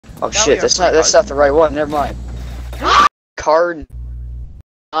Oh shit, that's not the right one. Never mind. Car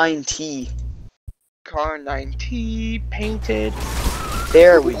 9T. Car 9T painted.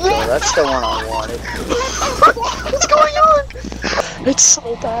 There we go. That's the one I wanted. What's going on? It's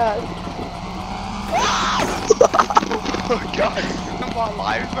so bad. Oh god, I'm on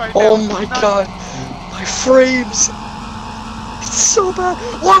live right now. Oh my god, my frames. It's so bad.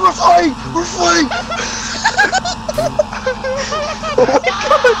 Why we're flying? We're flying. Oh my god.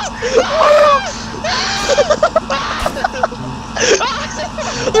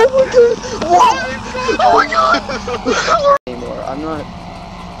 Oh my god. Whoa. Oh my god. Anymore. I'm not.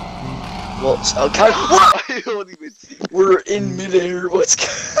 Well, okay. I don't even see. We're in midair. What's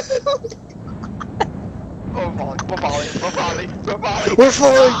going on? We're falling. We're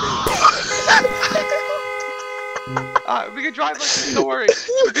falling. We can drive like this, don't worry.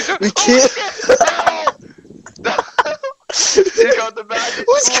 We can't. You got the magic.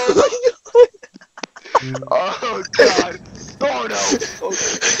 What's going on? Oh god. Oh no.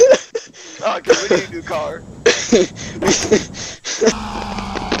 Okay. Okay, we need a new car.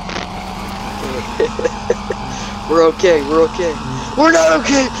 We're okay. We're okay. We're not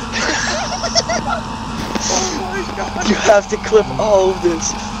okay. Oh my god. You have to clip all of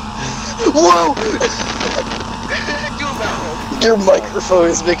this. Whoa! Do a barrel. Your microphone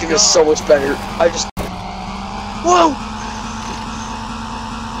is making this so much better. Whoa!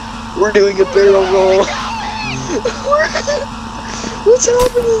 We're doing a barrel roll. What's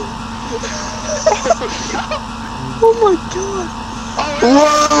happening? Oh my god!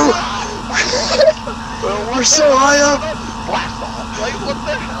 Whoa! We're so high up! Blast off! Like, what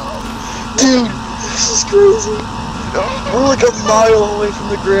the hell? Dude, this is crazy. We're like a mile away from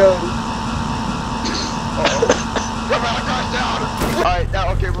the ground. Alright,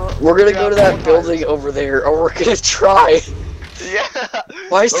 now, okay, we're gonna go to that building over there, or we're gonna try. Yeah.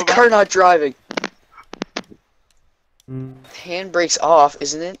 Why is the car not driving? Handbrake's off,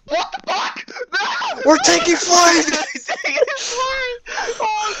 isn't it? What the fuck? No! We're taking flight!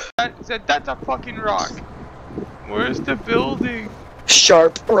 That's a fucking rock. Where's the building?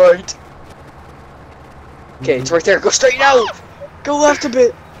 Sharp right. Okay, it's right there. Go straight out! Go left a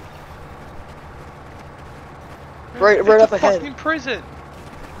bit. Right up ahead. Fucking prison.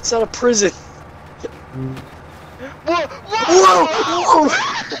 It's not a prison. Whoa! Whoa! Whoa!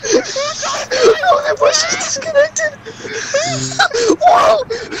 Oh, that bus is disconnected. Whoa!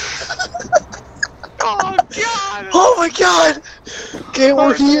 Oh god! Oh my god! Okay,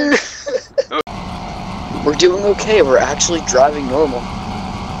 we're here. We're doing okay. We're actually driving normal.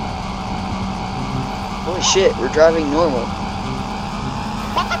 Holy shit, we're driving normal.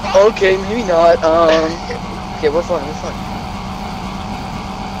 Okay, maybe not. Okay, we're fine.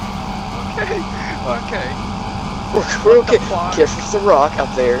 Okay. We're okay. Careful for the rock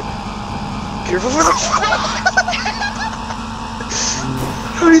up there. Careful for the rock.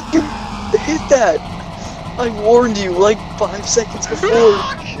 How did you hit that? I warned you like 5 seconds before.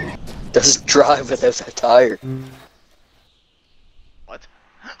 Doesn't drive without that tire. What?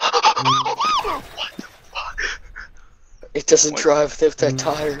 What the fuck? It doesn't drive without that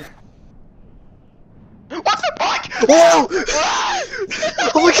tire. What the fuck? Whoa!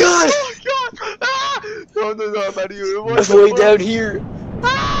 Oh my god! Oh my god! Ah! No, I'm out of here. It's way down here.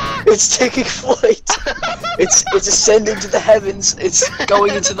 It's taking flight. It's ascending to the heavens. It's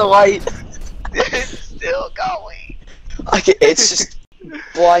going into the light. It's still going. It's just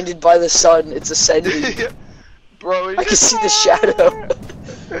blinded by the sun. It's ascending. Bro, I can see the shadow.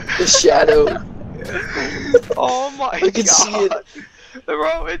 The shadow. Oh my god. I can see it.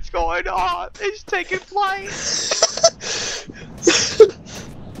 Bro, it's going on. It's taking flight.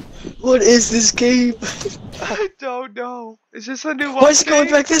 What is this game? I don't know. Is this a new one? Why is it going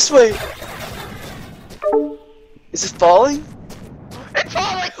back this way? Is it falling? It's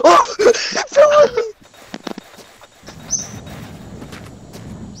falling! Oh! It fell on me!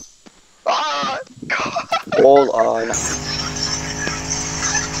 Ah! God. Hold on.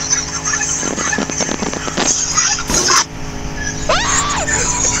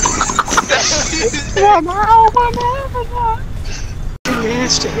 You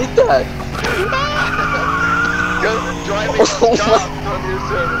managed to hit that. Driving stop on your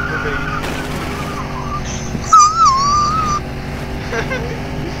server for me.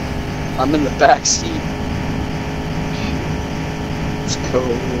 I'm in the back seat. Let's go.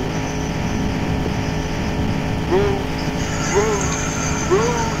 Rude.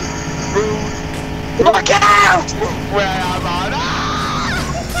 Look out! Where am I?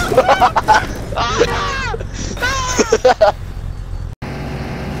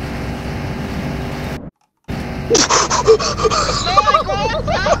 No, my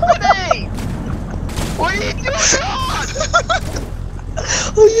God!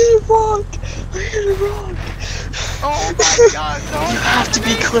 wrong. Oh my god, no. You have to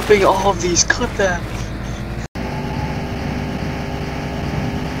be clipping all of these. Clip them.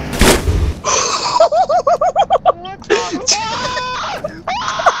 What the fuck?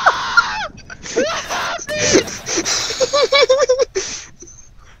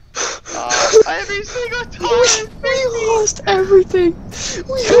 Every single time. We lost everything.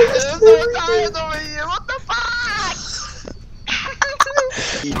 We lost everything. Over here. What the fuck?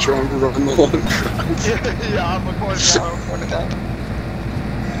 You trying to run the long run? Yeah, I'm recording now. I'm recording now.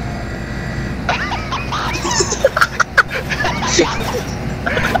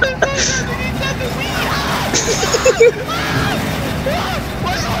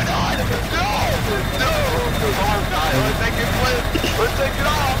 What's going on? No! No! Oh god, let's take it flip. Let's take it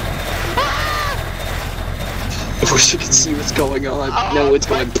off. I wish you could see what's going on. No, it's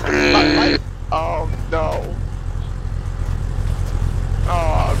going. Oh no.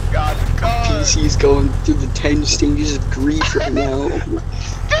 Oh god. PC's going through the 10 stages of grief right now.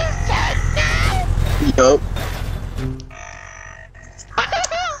 Yup.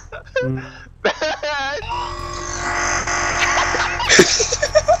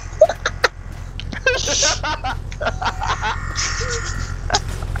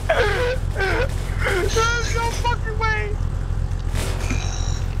 There's no fucking way.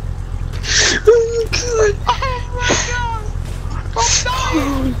 Oh my god. Oh my god. I'm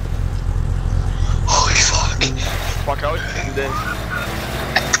dying. Holy fuck. Fuck, I was doing this.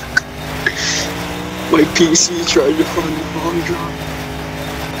 My PC tried to run the long drive.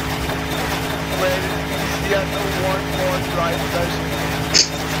 When you had the one more drive session.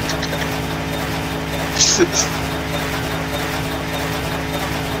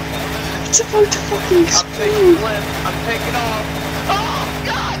 It's about to fucking I'm taking explode. flip. I'm taking off. Oh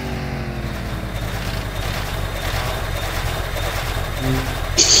god!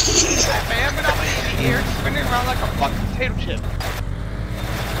 Man, I'm gonna be here spinning around like a fucking potato chip.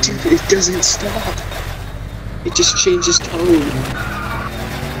 Dude, it doesn't stop. It just changes tone.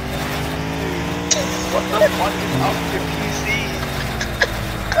 What the fuck is up with your PC?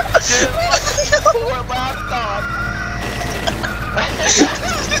 Dude, like a poor laptop.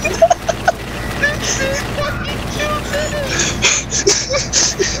 This is fucking 2 minutes.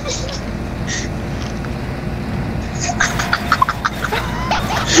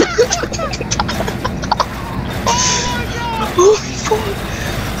 Oh my god! Holy fuck!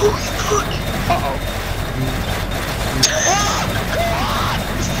 Holy fuck! Uh-oh. Oh god!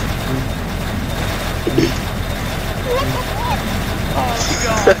 Oh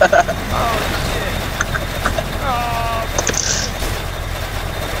shit! Oh.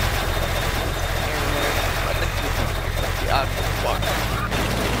 Fuck.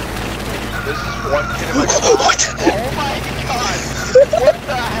 This is one kid in my class. Oh my god! What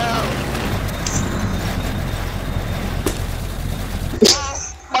the hell? Oh,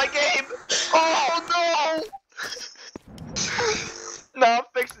 my game! Oh no! No, I'm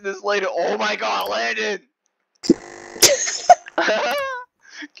fixing this later. Oh my god, Landon!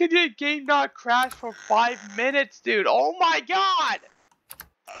 Can your game not crash for 5 minutes, dude? Oh my god!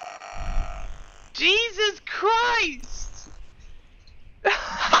 Jesus Christ!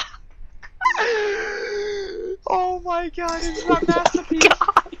 Oh my god, it's my masterpiece!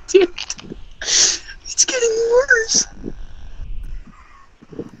 God, dude. It's getting worse.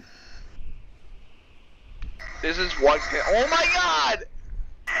 This is one kid. Oh my god!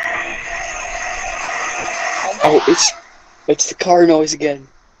 Oh, it's the car noise again.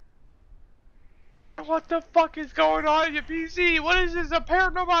 What the fuck is going on in your PC? What is this, a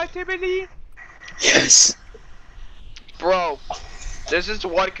paranormal activity? Yes. Bro, this is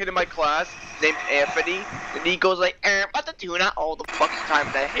one kid in my class named Anthony, and he goes like, about the tuna all the fucking time,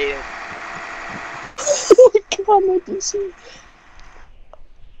 and I hate it. Oh my god, my PC.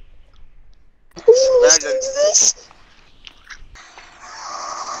 Who's listening to this?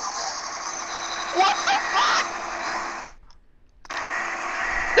 What the fuck?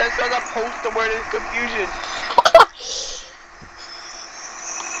 That says a poster where there's confusion.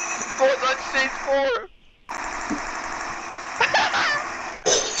 Bro, it's on stage 4.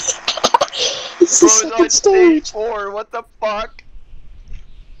 It's the Bro, it's second on stage. stage 4. What the fuck?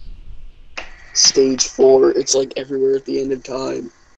 Stage 4. It's like everywhere at the end of time.